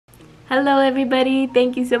Hello everybody,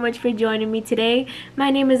 thank you so much for joining me today.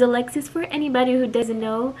 My name is Alexis for anybody who doesn't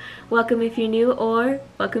know. Welcome if you're new, or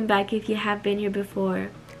welcome back if you have been here before.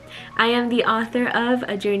 I am the author of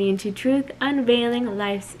A Journey into Truth, Unveiling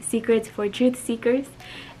Life's Secrets for Truth Seekers,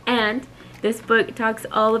 and this book talks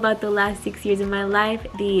all about the last 6 years of my life,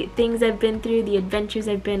 the things I've been through, the adventures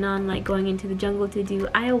I've been on, like going into the jungle to do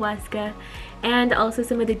ayahuasca, and also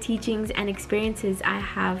some of the teachings and experiences I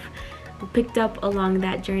have picked up along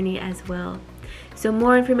that journey as well. So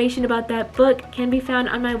more information about that book can be found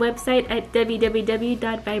on my website at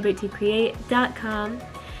www.vibratecreate.com,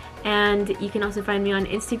 and you can also find me on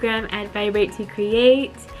Instagram at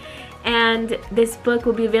Vibrate2Create. And this book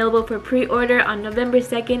will be available for pre-order on November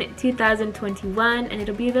 2nd, 2021, and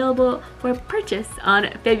it'll be available for purchase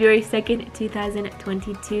on February 2nd,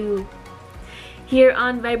 2022. Here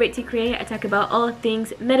on Vibrate to Create, I talk about all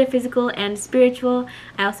things metaphysical and spiritual.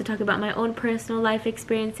 I also talk about my own personal life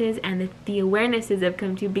experiences and the awarenesses I've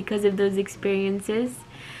come to because of those experiences.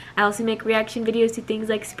 I also make reaction videos to things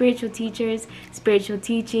like spiritual teachers, spiritual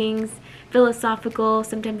teachings, philosophical,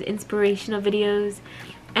 sometimes inspirational videos.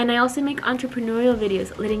 And I also make entrepreneurial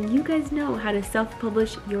videos, letting you guys know how to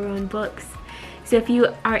self-publish your own books. So if you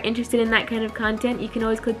are interested in that kind of content, you can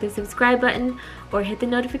always click the subscribe button or hit the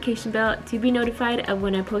notification bell to be notified of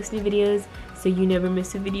when I post new videos so you never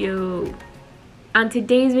miss a video. On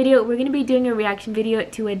today's video, we're going to be doing a reaction video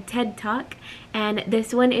to a TED Talk, and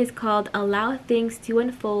this one is called Allow Things to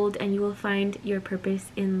Unfold and You Will Find Your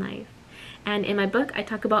Purpose in Life. And in my book, I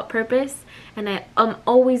talk about purpose, and I am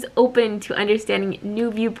always open to understanding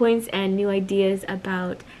new viewpoints and new ideas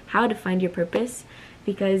about how to find your purpose,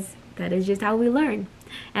 because that is just how we learn.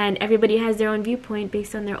 And everybody has their own viewpoint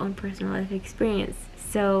based on their own personal life experience.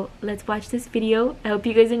 So let's watch this video. I hope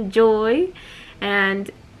you guys enjoy, and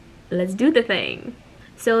let's do the thing.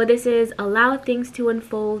 So this is Allow Things to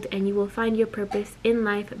Unfold and You Will Find Your Purpose in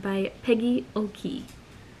Life by Peggy Oki.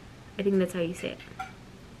 I think that's how you say it.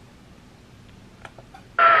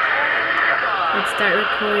 Let's start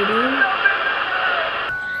recording.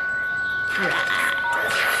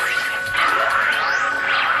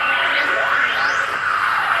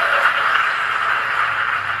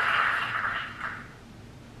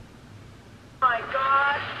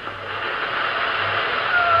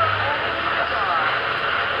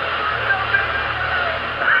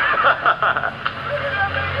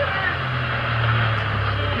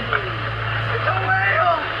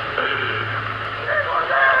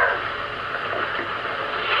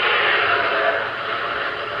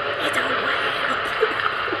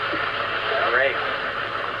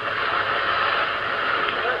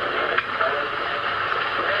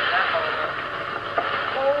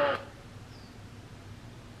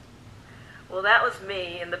 Well, that was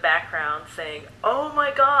me in the background saying, "Oh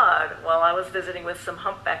my God," while I was visiting with some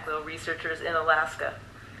humpback whale researchers in Alaska.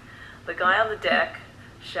 The guy on the deck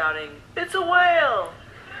shouting, "It's a whale!"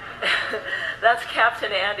 That's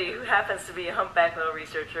Captain Andy, who happens to be a humpback whale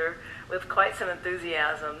researcher with quite some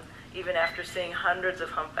enthusiasm, even after seeing hundreds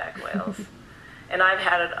of humpback whales. And I've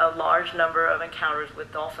had a large number of encounters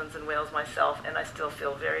with dolphins and whales myself, and I still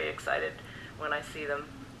feel very excited when I see them.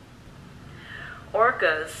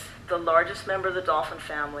 Orcas, the largest member of the dolphin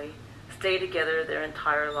family, stay together their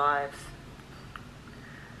entire lives.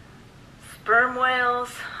 Sperm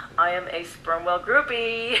whales, I am a sperm whale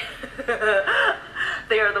groupie.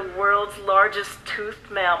 They are the world's largest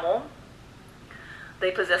toothed mammal.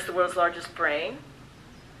 They possess the world's largest brain.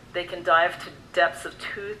 They can dive to depths of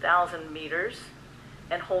 2,000 meters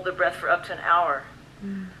and hold their breath for up to an hour.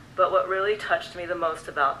 But what really touched me the most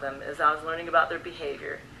about them, as I was learning about their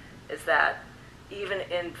behavior, is that even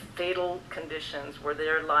in fatal conditions where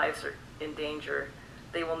their lives are in danger,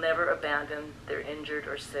 they will never abandon their injured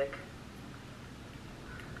or sick.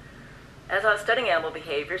 As I was studying animal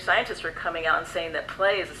behavior, scientists were coming out and saying that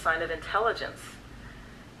play is a sign of intelligence.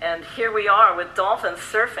 And here we are with dolphins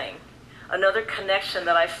surfing. Another connection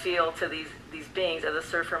that I feel to these beings as a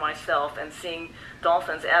surfer myself, and seeing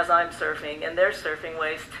dolphins as I'm surfing, and they're surfing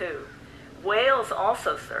waves too. Whales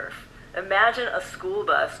also surf. Imagine a school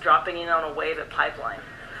bus dropping in on a wave at Pipeline.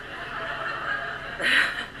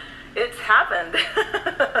 It's happened.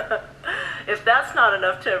 If that's not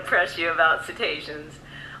enough to impress you about cetaceans,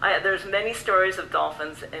 there's many stories of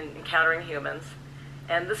dolphins encountering humans,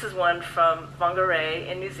 and this is one from Whangarei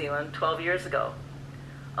in New Zealand 12 years ago.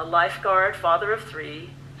 A lifeguard, father of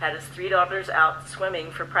 3, had his 3 daughters out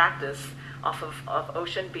swimming for practice off of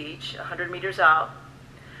Ocean Beach, 100 meters out,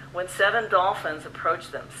 when 7 dolphins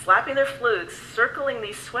approached them, slapping their flukes, circling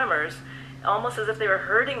these swimmers, almost as if they were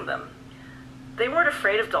hurting them. They weren't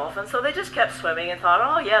afraid of dolphins, so they just kept swimming and thought,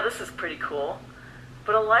 oh yeah, this is pretty cool.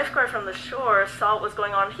 But a lifeguard from the shore saw what was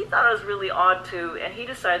going on. He thought it was really odd too, and he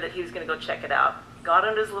decided that he was going to go check it out. Got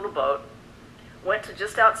into his little boat, went to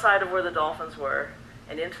just outside of where the dolphins were,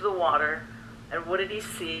 and into the water, and what did he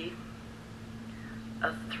see?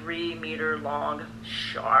 A 3-meter-long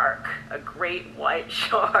shark, a great white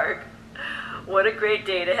shark. What a great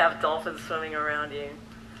day to have dolphins swimming around you.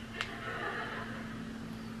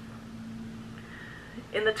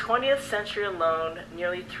 In the 20th century alone,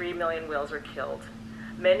 nearly 3 million whales are killed.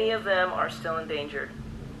 Many of them are still endangered.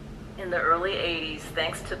 In the early 80s,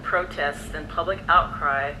 thanks to protests and public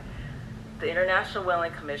outcry, the International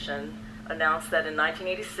Whaling Commission announced that in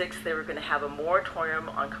 1986 they were going to have a moratorium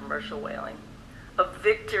on commercial whaling. A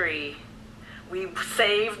victory. We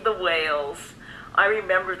saved the whales. I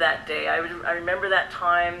remember that day. I remember that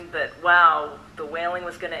time that, wow, the whaling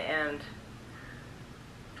was going to end.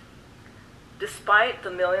 Despite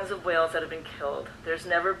the millions of whales that have been killed, there's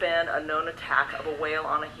never been a known attack of a whale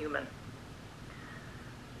on a human.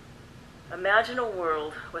 Imagine a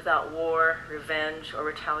world without war, revenge, or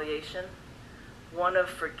retaliation, one of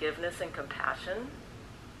forgiveness and compassion.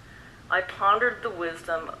 I pondered the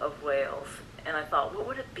wisdom of whales, and I thought, what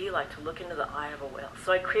would it be like to look into the eye of a whale?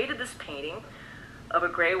 So I created this painting of a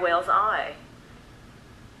gray whale's eye.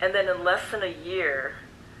 And then in less than a year,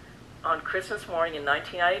 on Christmas morning in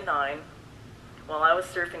 1999, while I was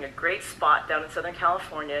surfing a great spot down in Southern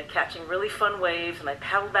California, catching really fun waves, and I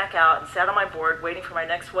paddled back out and sat on my board waiting for my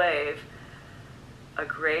next wave, a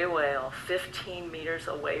gray whale 15 meters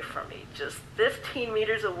away from me, just 15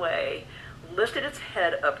 meters away, lifted its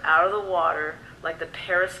head up out of the water like the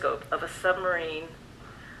periscope of a submarine,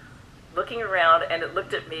 looking around, and it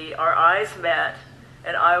looked at me. Our eyes met,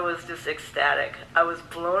 and I was just ecstatic. I was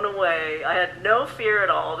blown away. I had no fear at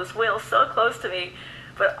all. This whale's so close to me,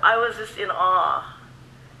 but I was just in awe.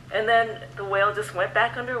 And then the whale just went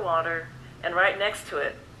back underwater, and right next to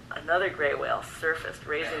it, another gray whale surfaced,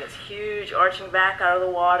 raising its huge arching back out of the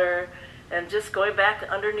water and just going back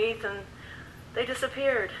underneath, and they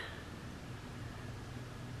disappeared.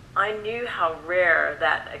 I knew how rare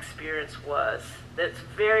that experience was. It's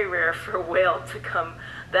very rare for a whale to come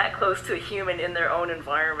that close to a human in their own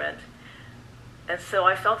environment. And so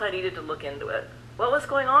I felt I needed to look into it. What was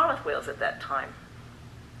going on with whales at that time?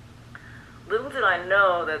 Little did I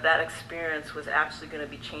know that that experience was actually going to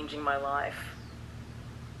be changing my life.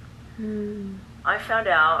 I found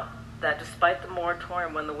out that despite the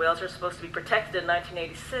moratorium, when the whales were supposed to be protected in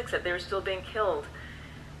 1986, that they were still being killed.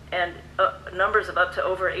 And numbers of up to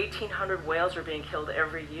over 1,800 whales were being killed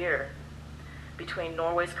every year between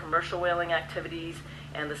Norway's commercial whaling activities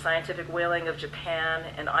and the scientific whaling of Japan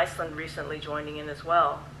and Iceland recently joining in as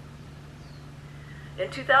well. In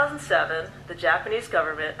 2007, the Japanese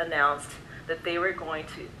government announced that they were going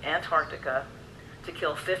to Antarctica to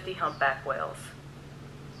kill 50 humpback whales.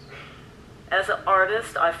 As an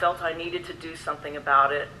artist, I felt I needed to do something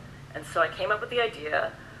about it, and so I came up with the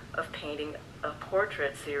idea of painting a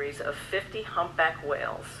portrait series of 50 humpback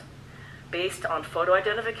whales based on photo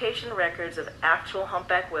identification records of actual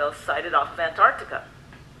humpback whales sighted off of Antarctica.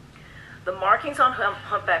 The markings on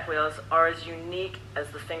humpback whales are as unique as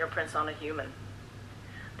the fingerprints on a human.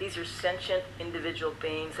 These are sentient individual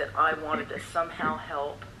beings that I wanted to somehow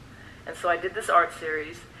help. And so I did this art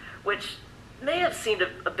series, which may have seemed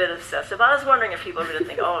a bit obsessive. I was wondering if people were going to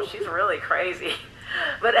think, oh, she's really crazy.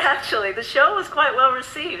 But actually, the show was quite well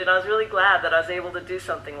received, and I was really glad that I was able to do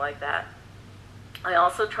something like that. I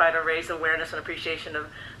also try to raise awareness and appreciation of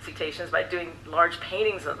cetaceans by doing large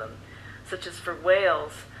paintings of them, such as for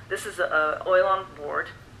whales. This is an oil on board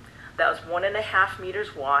that was 1.5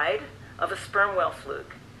 meters wide of a sperm whale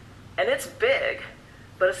fluke. And it's big,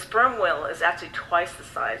 but a sperm whale is actually twice the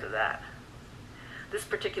size of that. This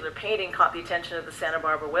particular painting caught the attention of the Santa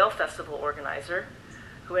Barbara Whale Festival organizer,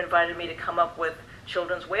 who invited me to come up with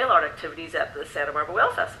children's whale art activities at the Santa Barbara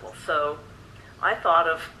Whale Festival. So I thought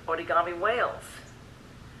of origami whales.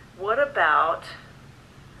 What about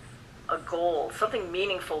a goal, something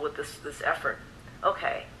meaningful with this effort?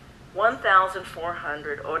 Okay,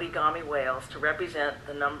 1,400 origami whales to represent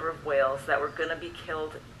the number of whales that were going to be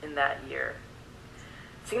killed in that year.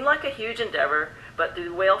 Seemed like a huge endeavor, but the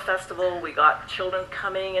Whale Festival, we got children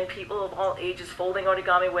coming and people of all ages folding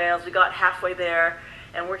origami whales. We got halfway there,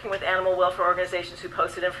 and working with animal welfare organizations who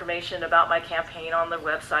posted information about my campaign on their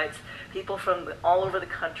websites, people from all over the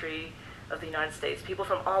country of the United States, people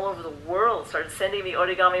from all over the world started sending me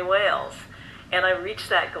origami whales. And I reached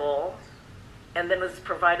that goal, and then was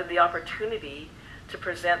provided the opportunity to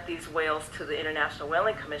present these whales to the International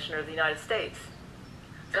Whaling Commissioner of the United States.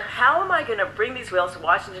 So how am I going to bring these whales to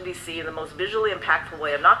Washington, D.C. in the most visually impactful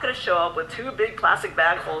way? I'm not going to show up with 2 big plastic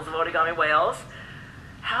bag fulls of origami whales.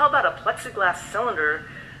 how about a plexiglass cylinder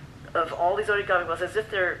of all these origami whales, as if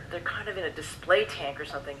they're kind of in a display tank or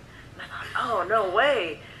something. And I thought, oh, no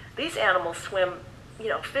way. These animals swim,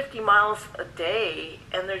 50 miles a day,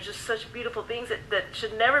 and they're just such beautiful beings that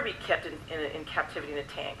should never be kept in captivity in a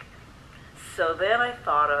tank. So then I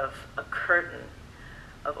thought of a curtain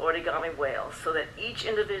of origami whales so that each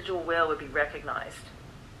individual whale would be recognized.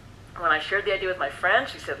 When I shared the idea with my friend,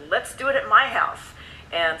 she said, let's do it at my house.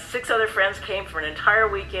 And 6 other friends came for an entire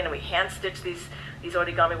weekend, and we hand-stitched these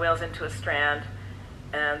origami whales into a strand.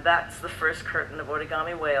 And that's the first curtain of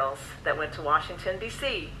origami whales that went to Washington,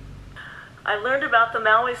 D.C. I learned about the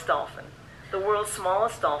Maui's dolphin, the world's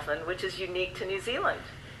smallest dolphin, which is unique to New Zealand.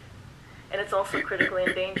 And it's also critically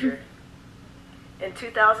endangered. In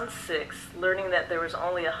 2006, learning that there was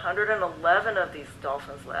only 111 of these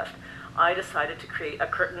dolphins left, I decided to create a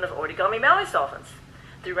curtain of origami Maui's dolphins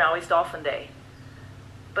through Maui's Dolphin Day.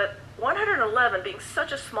 But 111 being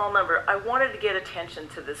such a small number, I wanted to get attention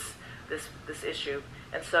to this issue,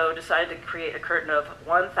 and so decided to create a curtain of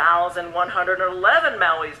 1,111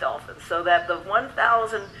 Maui's dolphins, so that the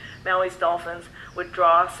 1,000 Maui's dolphins would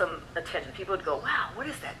draw some attention. People would go, wow, what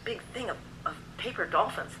is that big thing of paper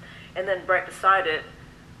dolphins? And then right beside it,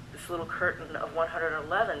 this little curtain of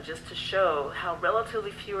 111, just to show how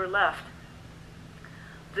relatively few are left.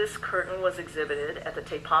 This curtain was exhibited at the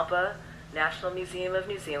Te Papa National Museum of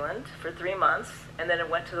New Zealand for 3 months, and then it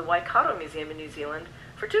went to the Waikato Museum in New Zealand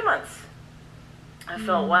for 2 months. I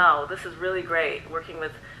felt, wow, this is really great, working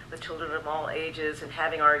with children of all ages and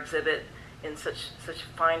having our exhibit in such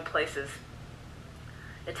fine places.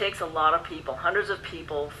 It takes a lot of people, hundreds of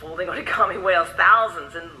people folding origami whales,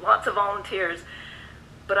 thousands, and lots of volunteers.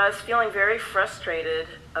 But I was feeling very frustrated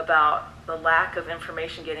about the lack of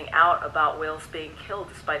information getting out about whales being killed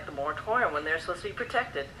despite the moratorium when they're supposed to be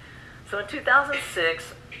protected. So in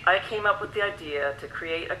 2006, I came up with the idea to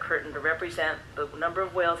create a curtain to represent the number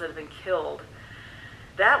of whales that have been killed.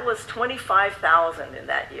 That was 25,000 in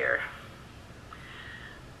that year.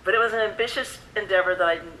 But it was an ambitious endeavor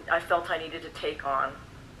that I felt I needed to take on.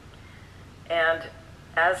 And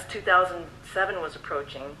as 2007 was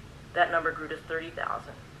approaching, that number grew to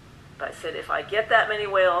 30,000. But I said, if I get that many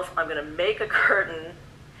whales, I'm going to make a curtain,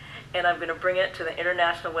 and I'm going to bring it to the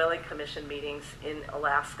International Whaling Commission meetings in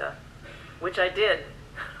Alaska, which I did.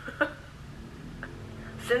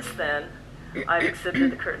 Since then, I've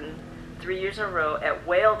exhibited the curtain 3 years in a row at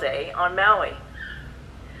Whale Day on Maui.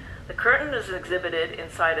 The curtain is exhibited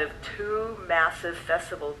inside of 2 massive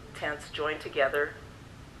festival tents joined together,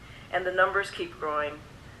 and the numbers keep growing.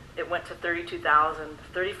 It went to 32,000,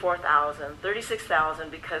 34,000,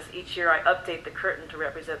 36,000, because each year I update the curtain to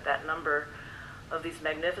represent that number of these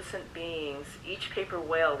magnificent beings, each paper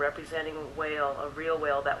whale representing a whale, a real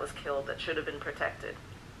whale that was killed that should have been protected.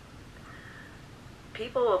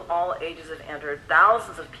 People of all ages have entered,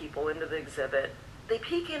 thousands of people into the exhibit. They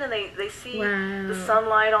peek in and they see the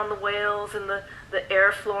sunlight on the whales and the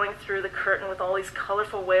air flowing through the curtain with all these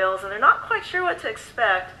colorful whales, and they're not quite sure what to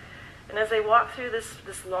expect. And as they walk through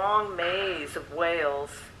this long maze of whales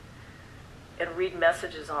and read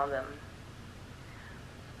messages on them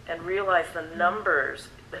and realize the numbers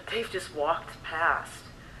that they've just walked past,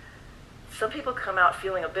 some people come out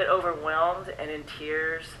feeling a bit overwhelmed and in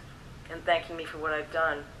tears and thanking me for what I've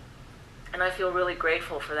done. And I feel really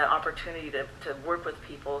grateful for that opportunity to work with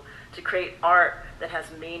people, to create art that has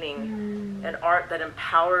meaning and art that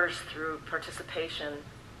empowers through participation,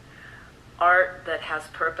 art that has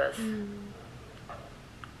purpose.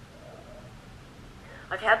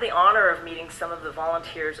 I've had the honor of meeting some of the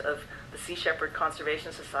volunteers of the Sea Shepherd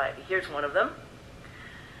Conservation Society. Here's one of them.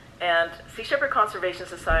 And Sea Shepherd Conservation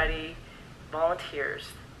Society volunteers,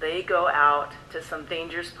 they go out to some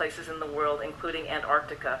dangerous places in the world, including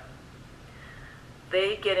Antarctica.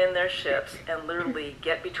 They get in their ships and literally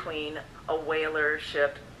get between a whaler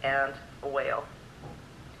ship and a whale,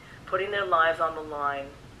 putting their lives on the line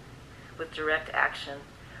with direct action,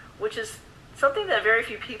 which is something that very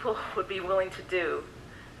few people would be willing to do.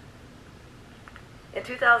 In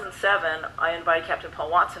 2007, I invited Captain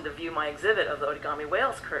Paul Watson to view my exhibit of the origami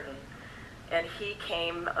whales curtain, and he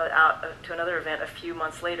came out to another event a few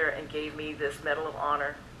months later and gave me this Medal of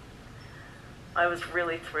Honor. I was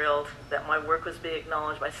really thrilled that my work was being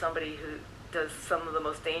acknowledged by somebody who does some of the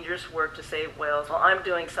most dangerous work to save whales, while I'm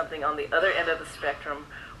doing something on the other end of the spectrum,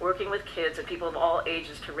 working with kids and people of all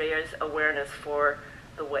ages to raise awareness for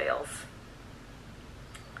the whales.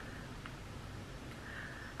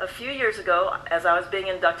 A few years ago, as I was being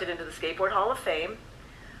inducted into the Skateboard Hall of Fame,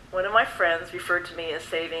 one of my friends referred to me as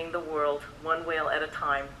saving the world one whale at a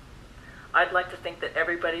time. I'd like to think that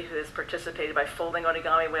everybody who has participated by folding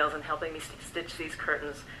origami whales and helping me stitch these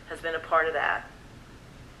curtains has been a part of that.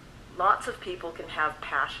 Lots of people can have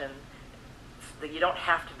passion. You don't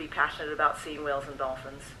have to be passionate about seeing whales and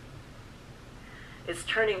dolphins. It's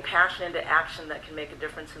turning passion into action that can make a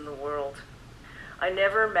difference in the world. I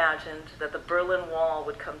never imagined that the Berlin Wall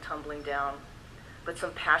would come tumbling down, but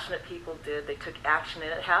some passionate people did. They took action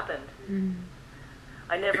and it happened. Mm.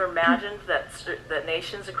 I never imagined that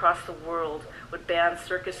nations across the world would ban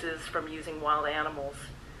circuses from using wild animals.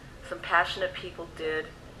 Some passionate people did,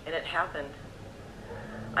 and it happened.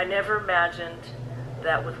 I never imagined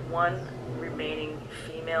that with one remaining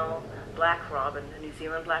female black robin, a New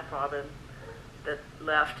Zealand black robin, that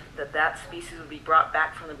left, that species would be brought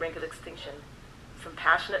back from the brink of extinction. Some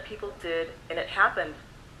passionate people did, and it happened.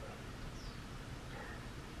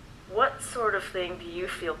 What sort of thing do you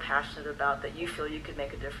feel passionate about that you feel you could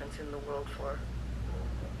make a difference in the world for?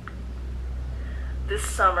 This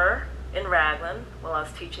summer in Raglan, while I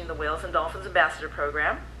was teaching the Whales and Dolphins Ambassador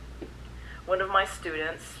Program, one of my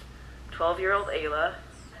students, 12-year-old Ayla,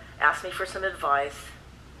 asked me for some advice.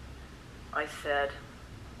 I said,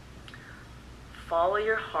 follow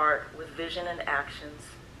your heart with vision and actions.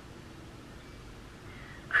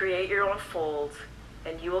 Create your own folds,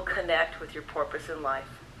 and you will connect with your purpose in life.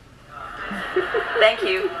 Thank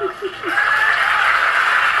you.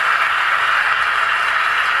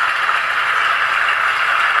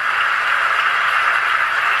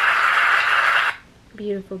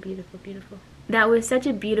 Beautiful, beautiful, beautiful. That was such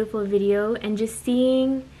a beautiful video, and just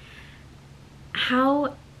seeing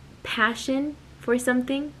how passion for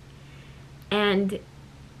something and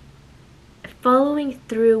following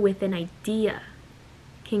through with an idea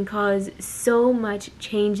can cause so much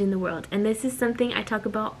change in the world. And this is something I talk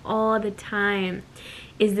about all the time,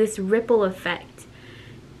 is this ripple effect.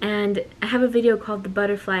 And I have a video called The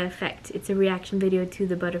Butterfly Effect. It's a reaction video to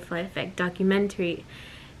the Butterfly Effect documentary.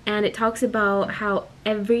 And it talks about how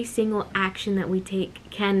every single action that we take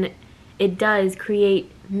does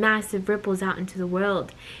create massive ripples out into the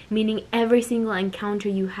world. Meaning every single encounter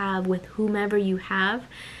you have with whomever you have,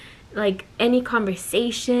 like any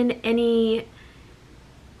conversation, any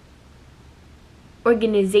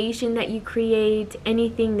organization that you create,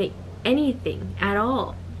 anything at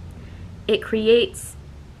all, it creates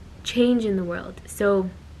change in the world.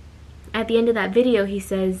 So at the end of that video, he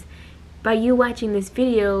says, by you watching this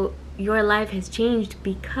video, your life has changed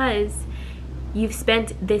because you've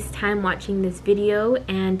spent this time watching this video,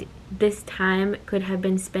 and this time could have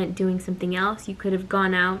been spent doing something else. You could have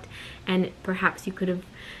gone out, and perhaps you could have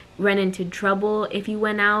run into trouble if you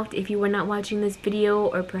went out, if you were not watching this video,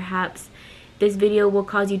 or perhaps this video will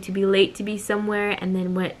cause you to be late to be somewhere, and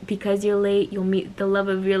then because you're late, you'll meet the love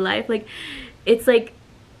of your life. Like, it's like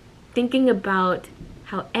thinking about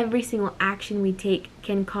how every single action we take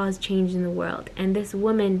can cause change in the world. And this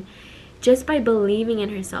woman, just by believing in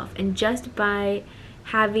herself and just by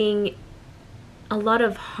having a lot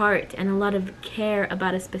of heart and a lot of care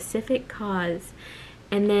about a specific cause,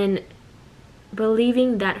 and then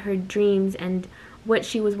believing that her dreams and what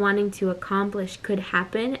she was wanting to accomplish could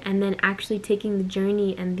happen, and then actually taking the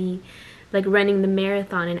journey and running the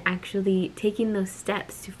marathon and actually taking those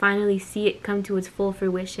steps to finally see it come to its full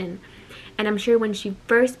fruition. And I'm sure when she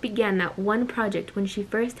first began that one project, when she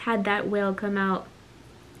first had that whale come out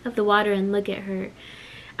of the water and look at her,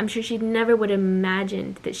 I'm sure she never would have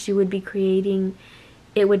imagined that she would be creating,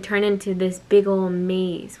 it would turn into this big old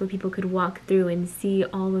maze where people could walk through and see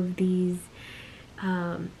all of these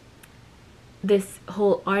this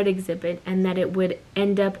whole art exhibit, and that it would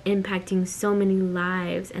end up impacting so many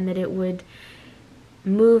lives, and that it would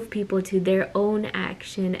move people to their own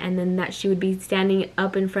action, and then that she would be standing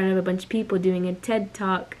up in front of a bunch of people doing a TED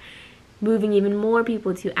Talk, moving even more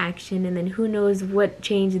people to action, and then who knows what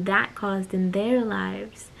change that caused in their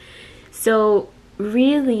lives. So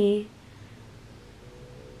really,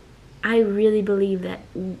 I really believe that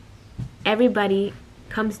everybody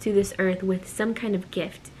comes to this earth with some kind of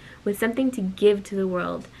gift, with something to give to the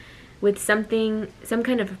world, with some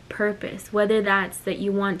kind of purpose, whether that's that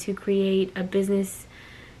you want to create a business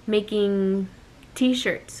making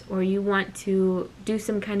t-shirts, or you want to do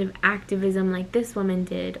some kind of activism like this woman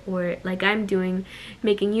did, or like I'm doing,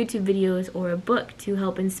 making YouTube videos, or a book to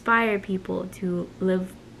help inspire people to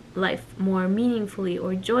live life more meaningfully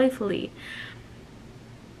or joyfully.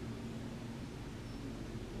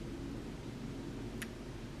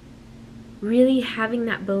 Really having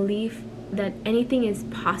that belief that anything is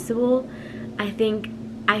possible,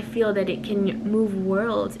 I feel that it can move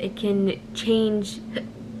worlds, it can change,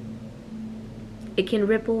 it can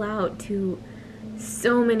ripple out to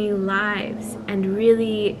so many lives, and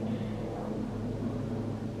really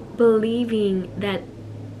believing that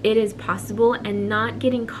it is possible and not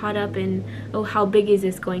getting caught up in, oh, how big is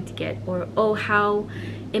this going to get, or oh, how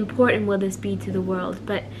important will this be to the world,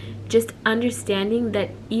 but just understanding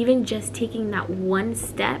that even just taking that one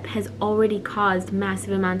step has already caused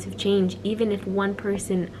massive amounts of change. Even if one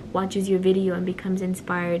person watches your video and becomes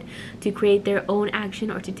inspired to create their own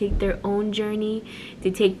action, or to take their own journey,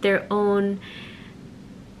 to take their own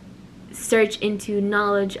search into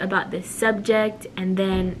knowledge about this subject, and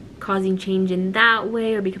then causing change in that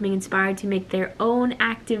way, or becoming inspired to make their own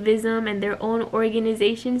activism and their own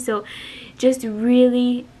organization. So just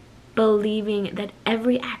really believing that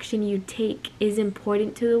every action you take is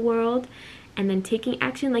important to the world, and then taking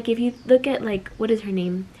action. Like if you look at, like, what is her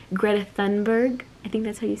name? Greta Thunberg, I think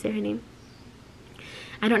that's how you say her name.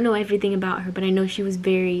 I don't know everything about her, but I know she was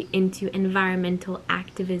very into environmental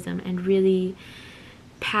activism and really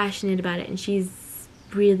passionate about it, and she's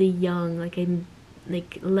really young,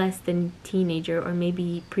 like less than teenager, or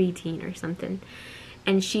maybe preteen or something,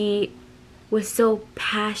 and she was so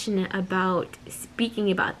passionate about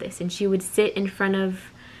speaking about this. And she would sit in front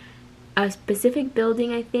of a specific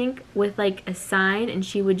building, I think, with like a sign, and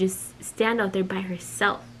she would just stand out there by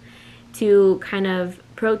herself to kind of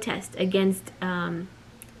protest against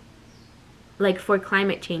like for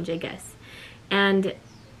climate change, I guess. And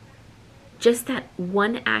just that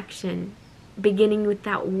one action, beginning with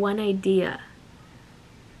that one idea,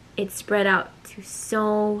 it spread out to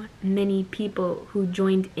so many people who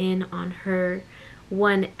joined in on her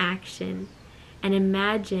one action. And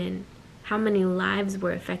imagine how many lives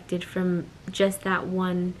were affected from just that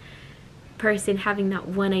one person having that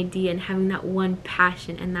one idea and having that one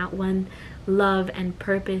passion and that one love and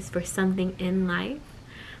purpose for something in life.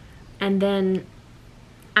 And then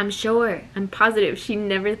I'm positive she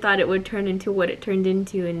never thought it would turn into what it turned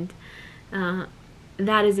into. And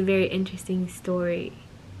that is a very interesting story.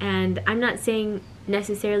 And I'm not saying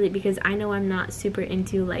necessarily, because I know I'm not super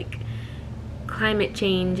into like climate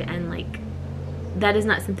change, and like that is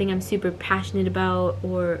not something I'm super passionate about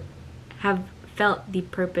or have felt the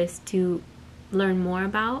purpose to learn more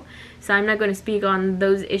about. So I'm not going to speak on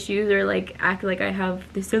those issues or like act like I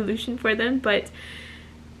have the solution for them, but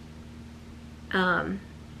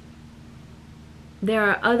there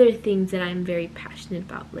are other things that I'm very passionate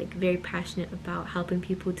about, like very passionate about helping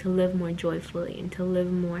people to live more joyfully and to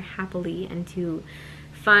live more happily and to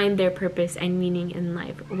find their purpose and meaning in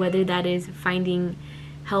life, whether that is finding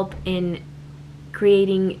help in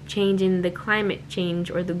creating change in the climate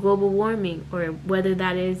change or the global warming, or whether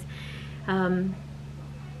that is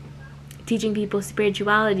teaching people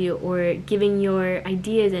spirituality or giving your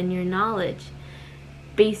ideas and your knowledge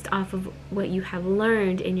based off of what you have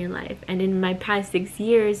learned in your life. And in my past 6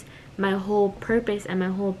 years, my whole purpose and my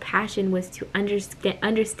whole passion was to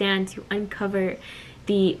understand, to uncover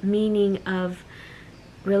the meaning of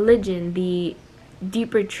religion, the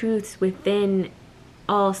deeper truths within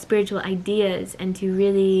all spiritual ideas, and to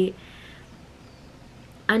really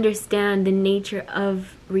understand the nature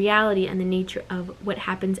of reality and the nature of what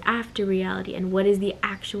happens after reality and what is the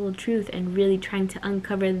actual truth, and really trying to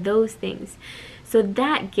uncover those things. So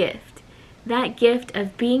that gift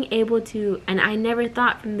of being able to, and I never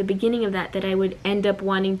thought from the beginning of that I would end up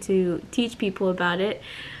wanting to teach people about it,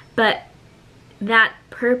 but that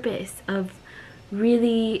purpose of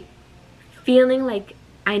really feeling like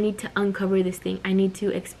I need to uncover this thing, I need to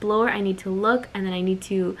explore, I need to look, and then I need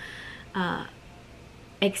to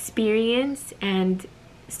experience and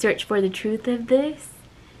search for the truth of this,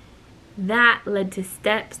 that led to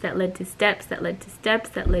steps, that led to steps, that led to steps,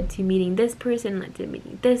 that led to meeting this person, led to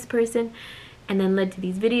meeting this person, and then led to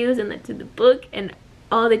these videos, and led to the book, and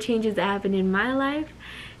all the changes that happened in my life.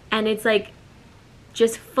 And it's like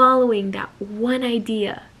just following that one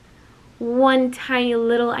idea, one tiny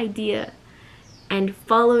little idea, and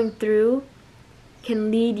following through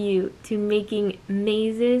can lead you to making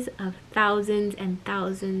mazes of thousands and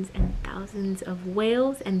thousands and thousands of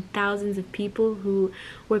whales and thousands of people who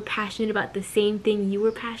were passionate about the same thing you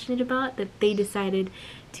were passionate about, that they decided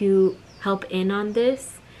to help in on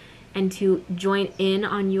this and to join in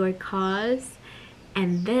on your cause.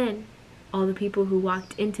 And then all the people who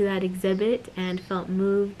walked into that exhibit and felt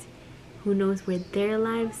moved, who knows where their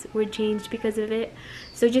lives were changed because of it.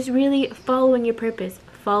 So just really following your purpose,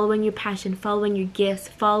 following your passion, following your gifts,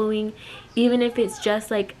 following, even if it's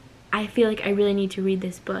just like, I feel like I really need to read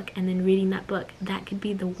this book, and then reading that book, that could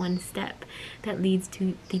be the one step that leads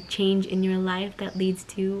to the change in your life, that leads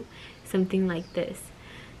to something like this.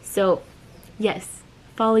 So yes,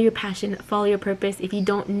 follow your passion, follow your purpose. If you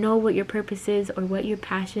don't know what your purpose is or what your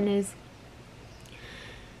passion is,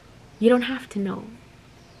 you don't have to know.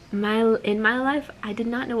 in my life, I did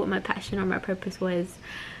not know what my passion or my purpose was.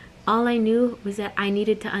 All I knew was that I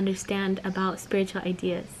needed to understand about spiritual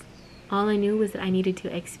ideas. All I knew was that I needed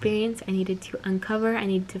to experience, I needed to uncover, I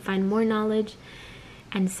needed to find more knowledge,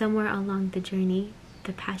 and somewhere along the journey,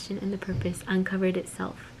 the passion and the purpose uncovered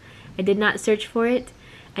itself. I did not search for it.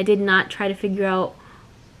 I did not try to figure out,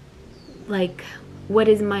 like, what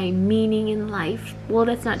is my meaning in life. Well,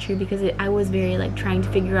 that's not true, because I was very, like, trying to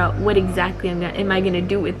figure out what exactly am I going to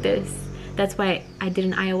do with this. That's why I did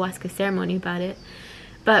an ayahuasca ceremony about it.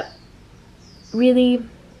 But really,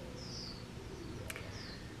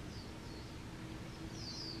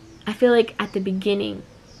 I feel like at the beginning,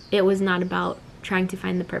 it was not about trying to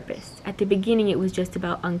find the purpose. At the beginning, it was just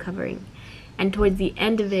about uncovering. And towards the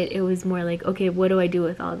end of it, it was more like, okay, what do I do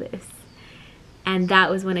with all this? And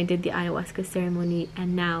that was when I did the ayahuasca ceremony,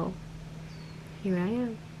 and now, here I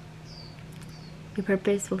am. Your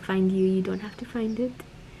purpose will find you, you don't have to find it.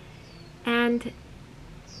 And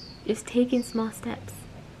just take in small steps.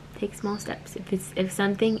 Take small steps. If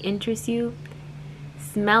something interests you,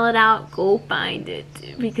 smell it out, go find it,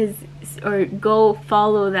 or go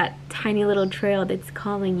follow that tiny little trail that's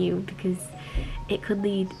calling you, because it could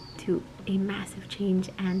lead to a massive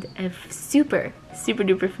change and a super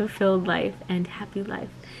duper fulfilled life and happy life,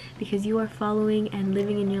 because you are following and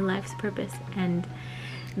living in your life's purpose, and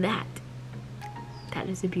that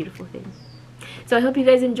is a beautiful thing. So I hope you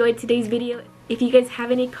guys enjoyed today's video. If you guys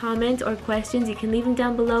have any comments or questions, you can leave them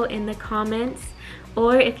down below in the comments.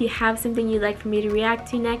 Or if you have something you'd like for me to react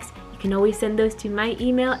to next, you can always send those to my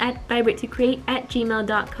email at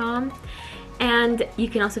vibratecreate@gmail.com. And you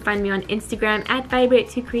can also find me on Instagram at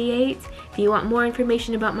Vibrate2Create. If you want more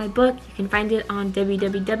information about my book, you can find it on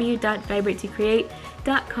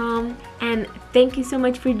www.vibratecreate.com. And thank you so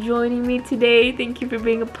much for joining me today. Thank you for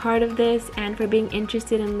being a part of this and for being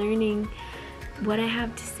interested in learning what I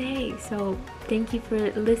have to say. So thank you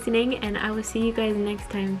for listening, and I will see you guys next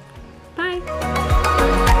time. Bye!